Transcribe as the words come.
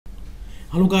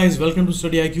Hello guys, welcome to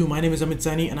StudyIQ. My name is Amit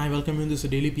Sani and I welcome you in this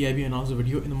daily PIB analysis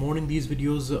video. In the morning these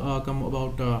videos come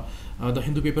about the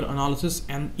Hindu paper analysis,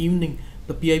 and evening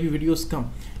the PIB videos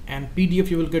come, and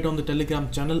PDF you will get on the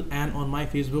Telegram channel and on my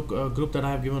Facebook group that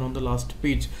I have given on the last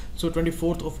page. So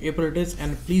 24th of April it is,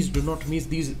 and please do not miss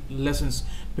these lessons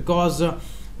because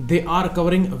they are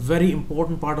covering a very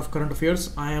important part of current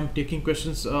affairs. I am taking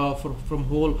questions from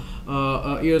whole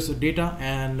year's data,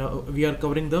 and we are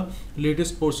covering the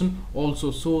latest portion also.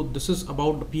 So this is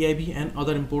about the PIB and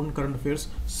other important current affairs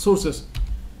sources.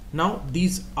 Now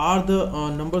these are the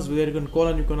numbers where you can call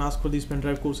and you can ask for these pen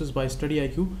drive courses by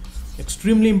StudyIQ.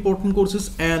 Extremely important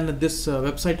courses, and this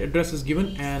website address is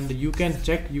given, and you can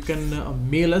check, you can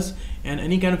mail us, and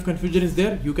any kind of confusion is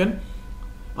there, you can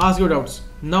ask your doubts.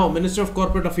 Now, Minister of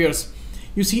Corporate Affairs,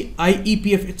 you see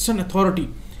IEPF, it's an authority.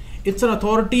 It's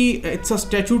a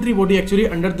statutory body actually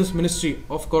under this Ministry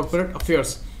of Corporate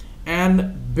Affairs,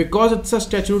 and because it's a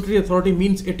statutory authority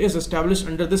means it is established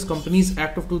under this Companies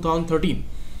Act of 2013,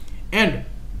 and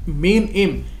main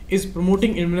aim is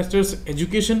promoting investors'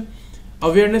 education,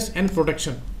 awareness and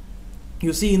protection.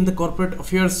 You see, in the corporate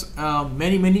affairs,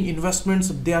 many investments,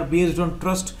 they are based on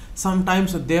trust.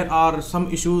 Sometimes there are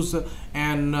some issues,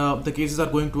 and the cases are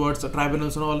going towards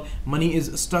tribunals and all. Money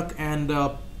is stuck, and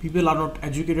people are not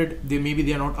educated.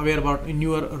 They are not aware about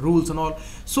newer rules and all.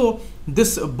 So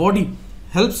this body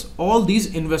helps all these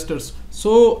investors.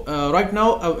 So right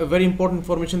now, a very important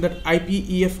information that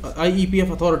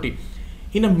IEPF authority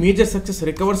in a major success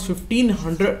recovers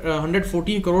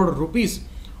 1,114 crore rupees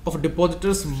of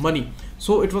depositors' money.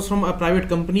 So it was from a private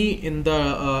company in the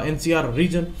NCR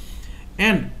region,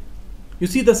 and you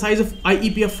see the size of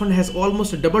IEPF fund has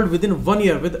almost doubled within 1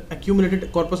 year with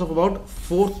accumulated corpus of about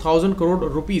 4,000 crore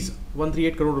rupees,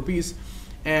 138 crore rupees,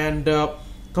 and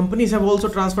companies have also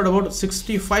transferred about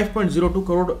 65.02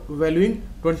 crore valuing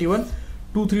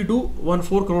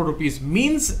 21,232.14 crore rupees.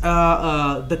 Means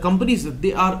the companies,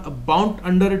 they are bound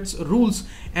under its rules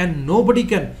and nobody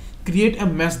can create a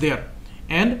mess there.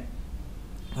 And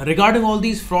regarding all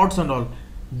these frauds and all,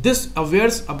 this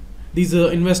awares these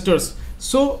investors.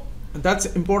 So that's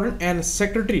important. And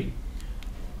Secretary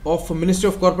of Ministry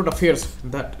of Corporate Affairs,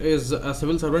 that is a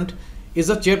civil servant, is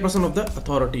a chairperson of the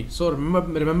authority. So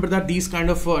remember that these kind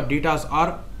of data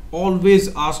are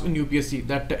always asked in UPSC,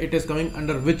 that it is coming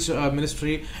under which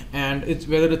ministry, and it's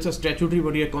whether it's a statutory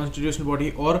body, a constitutional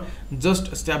body, or just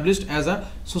established as a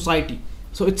society.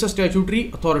 So it's a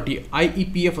statutory authority,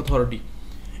 IEPF authority.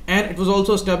 And it was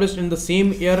also established in the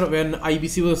same year when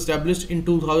IBC was established in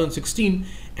 2016,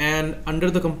 and under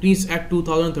the Companies Act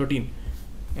 2013.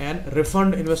 And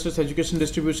refund investors' education,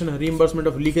 distribution, reimbursement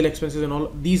of legal expenses and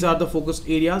all, these are the focused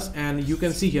areas, and you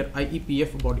can see here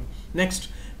IEPF body. Next,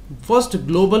 first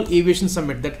Global Aviation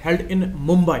Summit that held in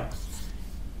Mumbai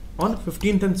on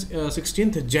 15th and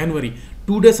 16th January.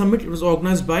 2-day summit. It was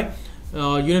organized by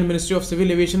Union Ministry of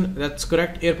Civil Aviation, that's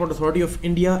correct, Airport Authority of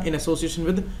India in association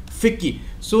with FICCI.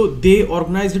 So they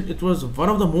organized it. It was one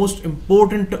of the most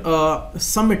important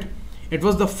summit. It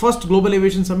was the first Global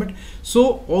Aviation Summit.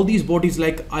 So all these bodies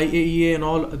like IAEA and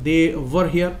all, they were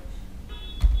here,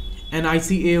 and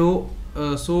ICAO.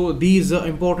 So these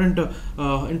important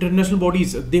international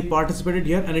bodies, they participated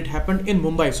here, and it happened in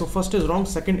Mumbai. So first is wrong,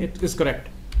 second it is correct.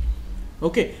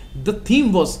 Okay, the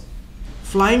theme was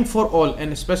flying for all,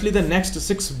 and especially the next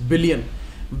 6 billion,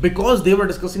 because they were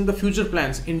discussing the future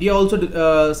plans. India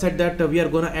also said that we are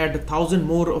going to add 1,000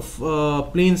 more of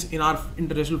planes in our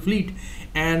international fleet,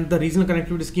 and the regional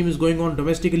connectivity scheme is going on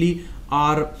domestically.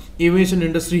 Our aviation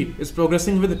industry is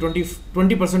progressing with a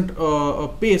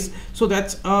 20% pace. So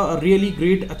that's a really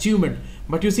great achievement.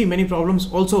 But you see, many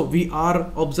problems also we are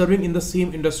observing in the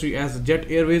same industry. As Jet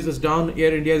Airways is down,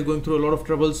 Air India is going through a lot of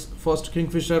troubles. First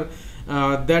Kingfisher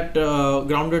that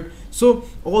grounded. So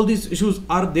all these issues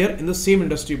are there in the same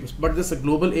industry. But this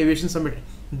Global Aviation Summit,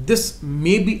 this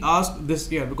may be asked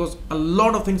this year because a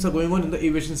lot of things are going on in the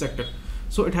aviation sector.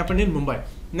 So it happened in Mumbai.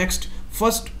 Next,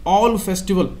 first Owl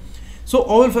Festival. So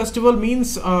Owl Festival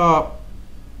means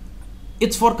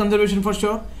it's for conservation for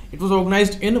sure. It was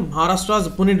organized in Maharashtra's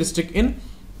Pune district in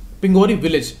Pingori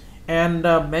village, and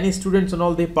many students and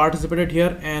all, they participated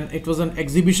here, and it was an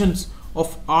exhibitions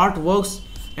of artworks,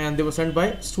 and they were sent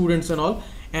by students and all.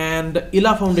 And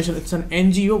ILA Foundation, it's an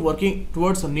NGO working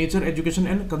towards nature education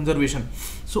and conservation.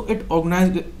 So it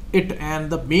organized it, and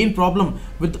the main problem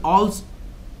with all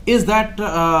is that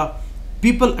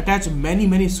people attach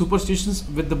many superstitions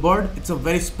with the bird. It's a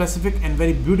very specific and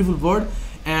very beautiful bird,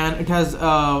 and it has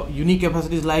unique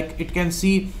capacities, like it can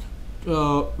see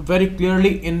very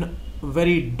clearly in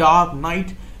very dark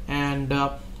night, and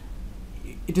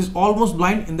it is almost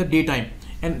blind in the daytime.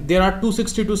 and there are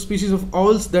 262 species of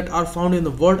owls that are found in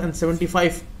the world, and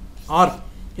 75 are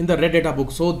in the red data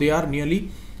book, so they are nearly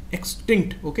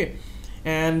extinct. Okay,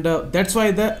 and that's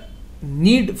why the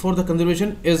need for the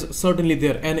conservation is certainly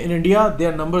there, and in India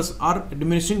their numbers are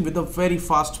diminishing with a very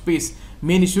fast pace.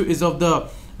 Main issue is of the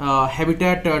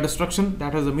habitat destruction.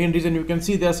 That is the main reason. You can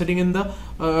see they are sitting in the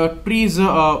trees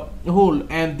hole,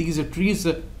 and these trees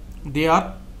they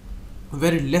are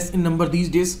very less in number these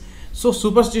days. So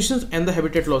superstitions and the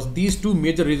habitat loss, these two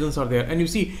major reasons are there. And you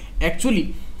see,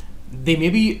 actually they may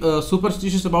be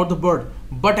superstitious about the bird,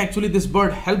 but actually this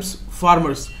bird helps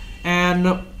farmers, and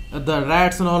the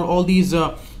rats and all these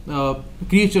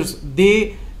creatures,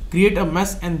 they create a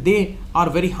mess and they are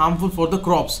very harmful for the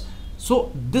crops.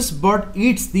 So this bird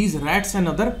eats these rats and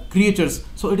other creatures,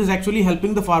 so it is actually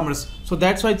helping the farmers. So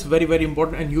that's why it's very, very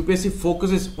important, and UPSC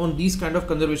focuses on these kind of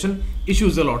conservation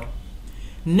issues a lot.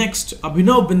 Next,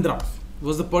 Abhinav Bindra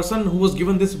was the person who was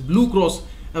given this Blue Cross,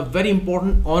 a very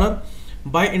important honor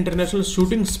by International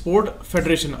Shooting Sport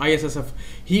Federation, ISSF.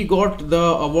 He got the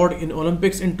award in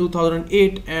Olympics in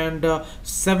 2008, and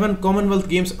 7 Commonwealth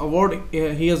Games award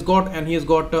he has got, and he has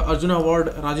got Arjuna Award,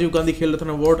 Rajiv Gandhi Khel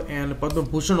Ratna Award, and Padma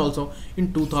Bhushan also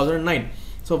in 2009.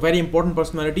 So very important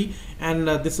personality, and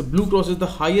this Blue Cross is the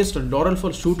highest laurel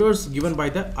for shooters given by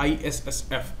the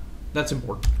ISSF. That's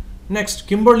important. Next,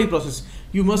 Kimberley process.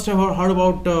 You must have heard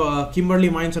about Kimberley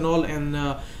mines and all, and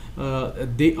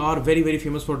they are very, very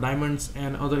famous for diamonds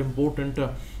and other important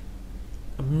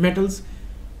metals.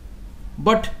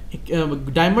 But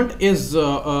diamond is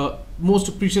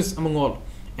most precious among all,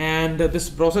 and this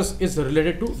process is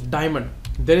related to diamond.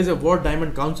 There is a World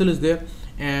Diamond Council is there,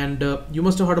 and you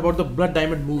must have heard about the Blood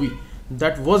Diamond movie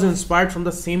that was inspired from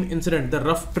the same incident, the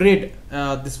Rough Trade.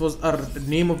 This was a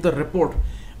name of the report,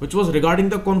 which was regarding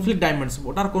the conflict diamonds.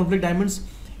 What are conflict diamonds?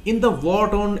 In the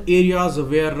war-torn areas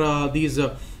where these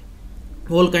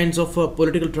all kinds of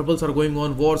political troubles are going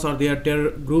on, wars are there,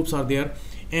 terror groups are there,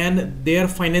 and their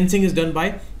financing is done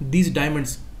by these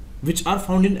diamonds, which are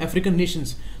found in African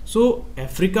nations. So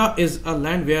Africa is a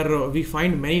land where we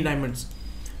find many diamonds.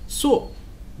 So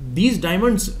these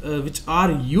diamonds which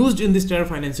are used in this terror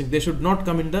financing, they should not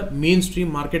come in the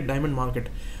mainstream market, diamond market.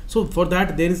 So for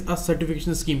that there is a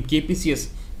certification scheme, KPCS.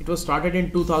 It was started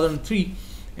in 2003,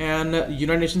 and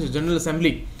United Nations General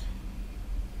Assembly,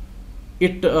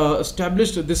 it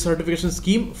established this certification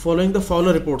scheme following the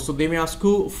Fowler report. So they may ask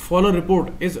you, Fowler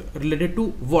report is related to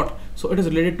what? So it is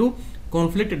related to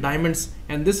conflict diamonds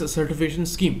and this certification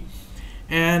scheme.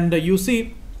 And you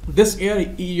see, this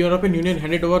year European Union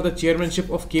handed over the chairmanship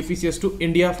of KPCS to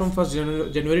India from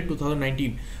 1st January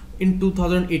 2019. In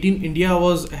 2018 India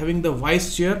was having the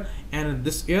vice chair, and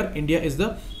this year India is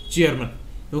the chairman.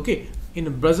 Okay,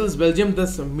 in Brussels, Belgium,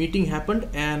 this meeting happened,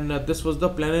 and this was the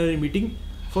plenary meeting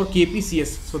for KPCS.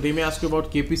 So they may ask you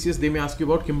about KPCS, they may ask you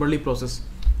about Kimberley process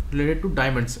related to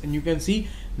diamonds, and you can see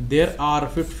there are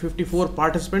 54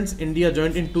 participants. India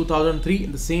joined in 2003,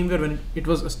 in the same year when it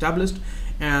was established,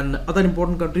 and other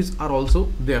important countries are also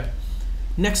there.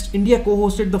 Next, India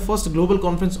co-hosted the first global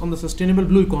conference on the sustainable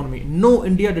blue economy. No,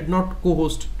 India did not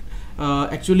co-host.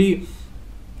 Actually,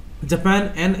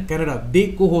 Japan and Canada,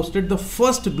 they co-hosted the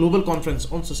first global conference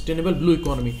on sustainable blue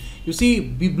economy. You see,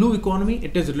 the blue economy,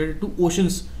 it is related to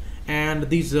oceans and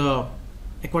these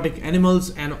aquatic animals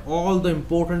and all the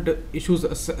important issues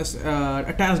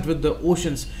attached with the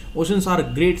oceans. Oceans are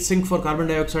a great sink for carbon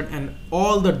dioxide and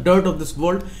all the dirt of this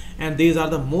world, and these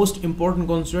are the most important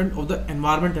constituent of the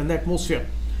environment and the atmosphere.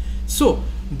 So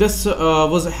this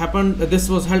was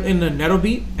held in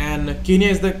Nairobi, and Kenya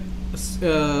is the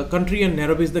country and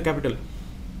Nairobi is the capital,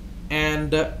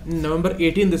 and November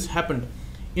 18 this happened.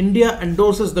 India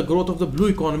endorses the growth of the blue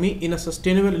economy in a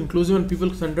sustainable, inclusive and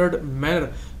people-centered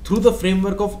manner through the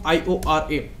framework of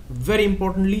IORA. Very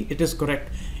importantly, it is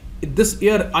correct. This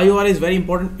year IORA is very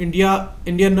important.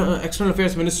 Indian External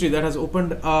Affairs Ministry that has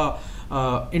opened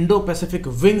Indo-Pacific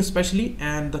wing especially,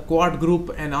 and the Quad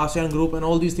group and ASEAN group and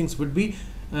all these things would be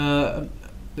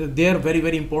they are very,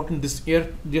 very important this year,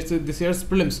 just this year's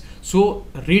prelims. So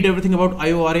read everything about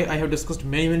IORA. I have discussed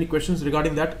many questions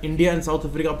regarding that. India and South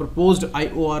Africa proposed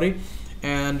IORA,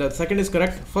 and second is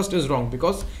correct, first is wrong,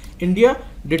 because India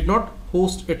did not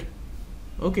host it.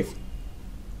 Okay,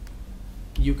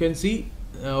 you can see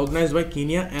organized by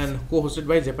Kenya and co-hosted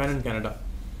by Japan and Canada.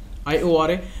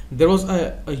 IORA, there was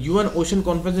a UN Ocean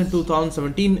Conference in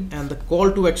 2017, and the call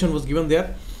to action was given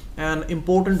there. An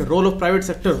important role of private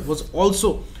sector was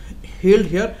also held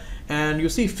here, and you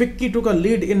see FICCI took a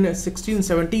lead in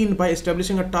 16-17 by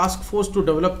establishing a task force to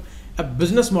develop a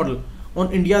business model on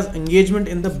India's engagement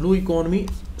in the blue economy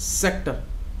sector.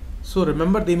 So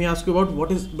remember, they may ask you about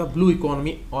what is the blue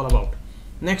economy all about.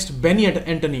 Next, Benny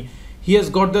Anthony. He has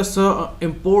got this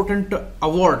important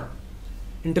award,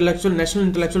 National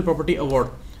Intellectual Property Award.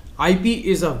 IP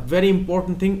is a very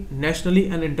important thing nationally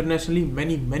and internationally.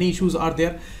 Many issues are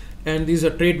there, and these are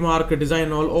trademark,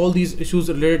 design, all these issues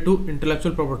related to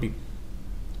intellectual property.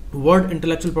 World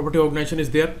Intellectual Property Organization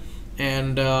is there,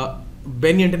 and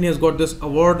Benny Anthony has got this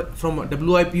award from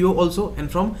WIPO also, and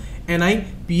from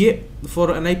NIPA, for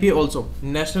NIPA also,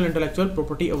 National Intellectual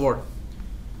Property Award.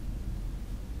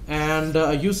 And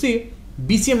you see,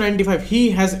 BCM 95,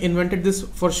 he has invented this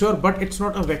for sure, but it's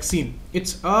not a vaccine,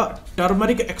 it's a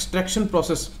turmeric extraction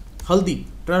process. Haldi,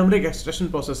 turmeric extraction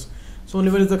process. So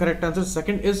only one is the correct answer,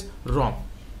 second is wrong.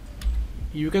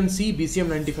 You can see BCM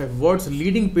 95, world's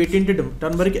leading patented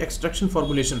turmeric extraction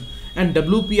formulation, and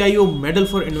WPIO medal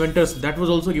for inventors, that was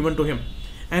also given to him.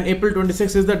 And April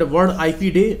 26 is the World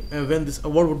IP Day, when this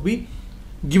award would be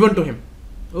given to him.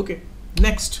 Okay,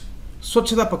 next,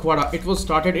 Swachhata Pakhwada. It was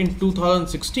started in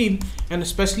 2016, and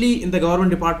especially in the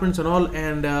government departments and all,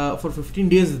 and for 15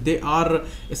 days they are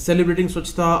celebrating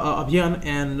Swachhata Abhiyan,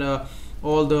 and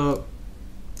all the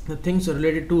things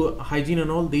related to hygiene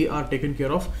and all, they are taken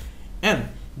care of. And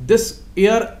this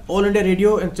year, All India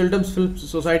Radio and Children's Film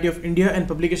Society of India and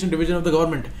Publication Division of the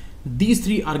government, these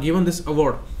three are given this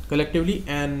award collectively.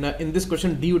 And in this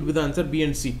question, D would be the answer, B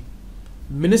and C.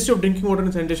 Ministry of Drinking Water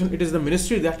and Sanitation, it is the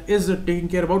ministry that is taking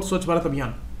care about Swachh Bharat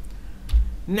Abhiyan.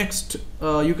 Next,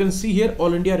 you can see here,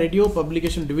 All India Radio,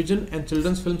 Publication Division and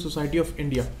Children's Film Society of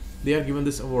India, they are given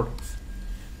this award.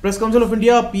 Press Council of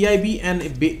India, PIB and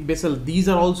BESL, these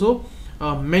are also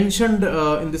mentioned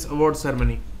in this award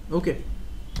ceremony. Okay,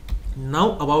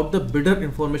 now about the bidder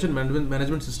information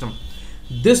management system.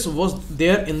 This was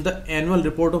there in the annual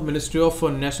report of Ministry of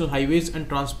National Highways and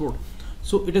Transport.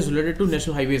 So it is related to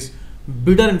national highways.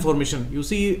 Bidder information, you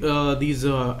see these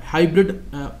hybrid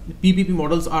PPP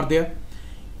models are there.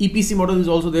 EPC model is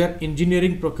also there,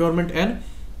 engineering, procurement and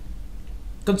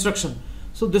construction.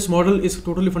 So this model is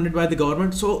totally funded by the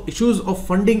government. So issues of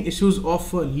funding, issues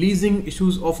of leasing,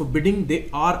 issues of bidding, they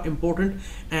are important.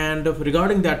 And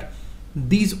regarding that,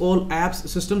 these all apps,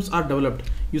 systems are developed.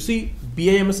 You see,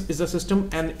 BIMS is a system,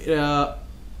 and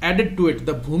added to it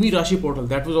the Bhumi Rashi portal,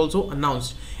 that was also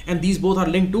announced. And these both are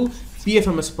linked to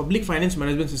PFMS, Public Finance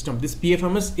Management System. This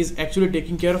PFMS is actually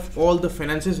taking care of all the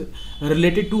finances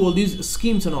related to all these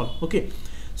schemes and all. Okay,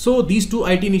 so these two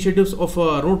IT initiatives of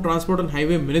Road Transport and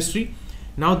Highway Ministry,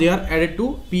 now they are added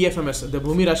to PFMS, the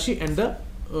Bhumi Rashi and the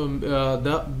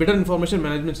Bidder Information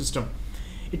Management System.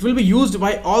 It will be used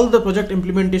by all the project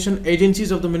implementation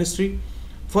agencies of the ministry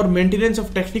for maintenance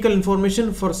of technical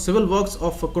information for civil works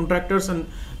of contractors and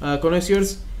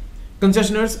concessionaires,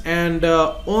 and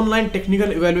online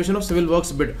technical evaluation of civil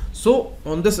works bid. So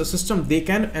on this system, they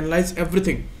can analyze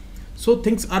everything. So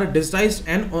things are digitized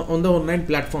and on the online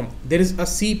platform. There is a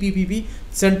CPPP,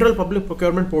 Central Public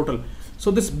Procurement Portal. So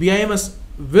this BIMS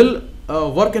will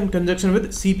work in conjunction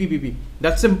with CPPP.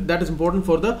 That is important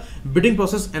for the bidding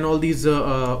process and all these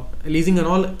leasing and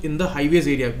all in the highways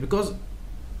area, because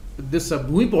this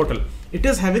Bhumi portal, it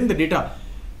is having the data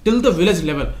till the village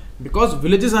level, because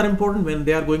villages are important when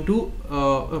they are going to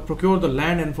procure the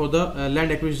land, and for the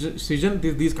land acquisition,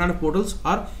 these kind of portals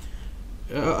are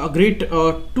a great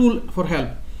tool for help.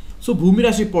 So Bhumi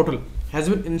Rashi portal has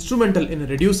been instrumental in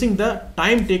reducing the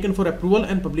time taken for approval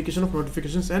and publication of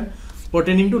notifications and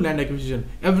pertaining to land acquisition.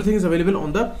 Everything is available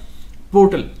on the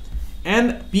portal.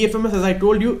 And PFMS, as I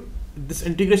told you, this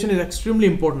integration is extremely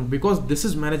important, because this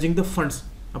is managing the funds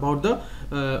about the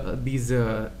these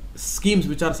schemes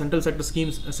which are central sector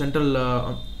schemes,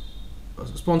 central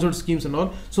sponsored schemes and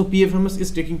all. So PFMS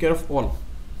is taking care of all,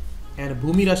 and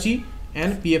Bhumi Rashi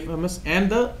and PFMS and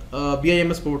the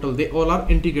BIMS portal, they all are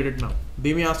integrated now.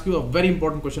 They may ask you a very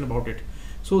important question about it.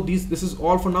 So this is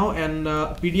all for now, and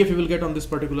PDF you will get on this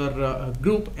particular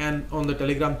group and on the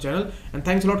Telegram channel. And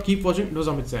thanks a lot. Keep watching. It was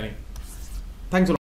Amit signing. Thanks a lot.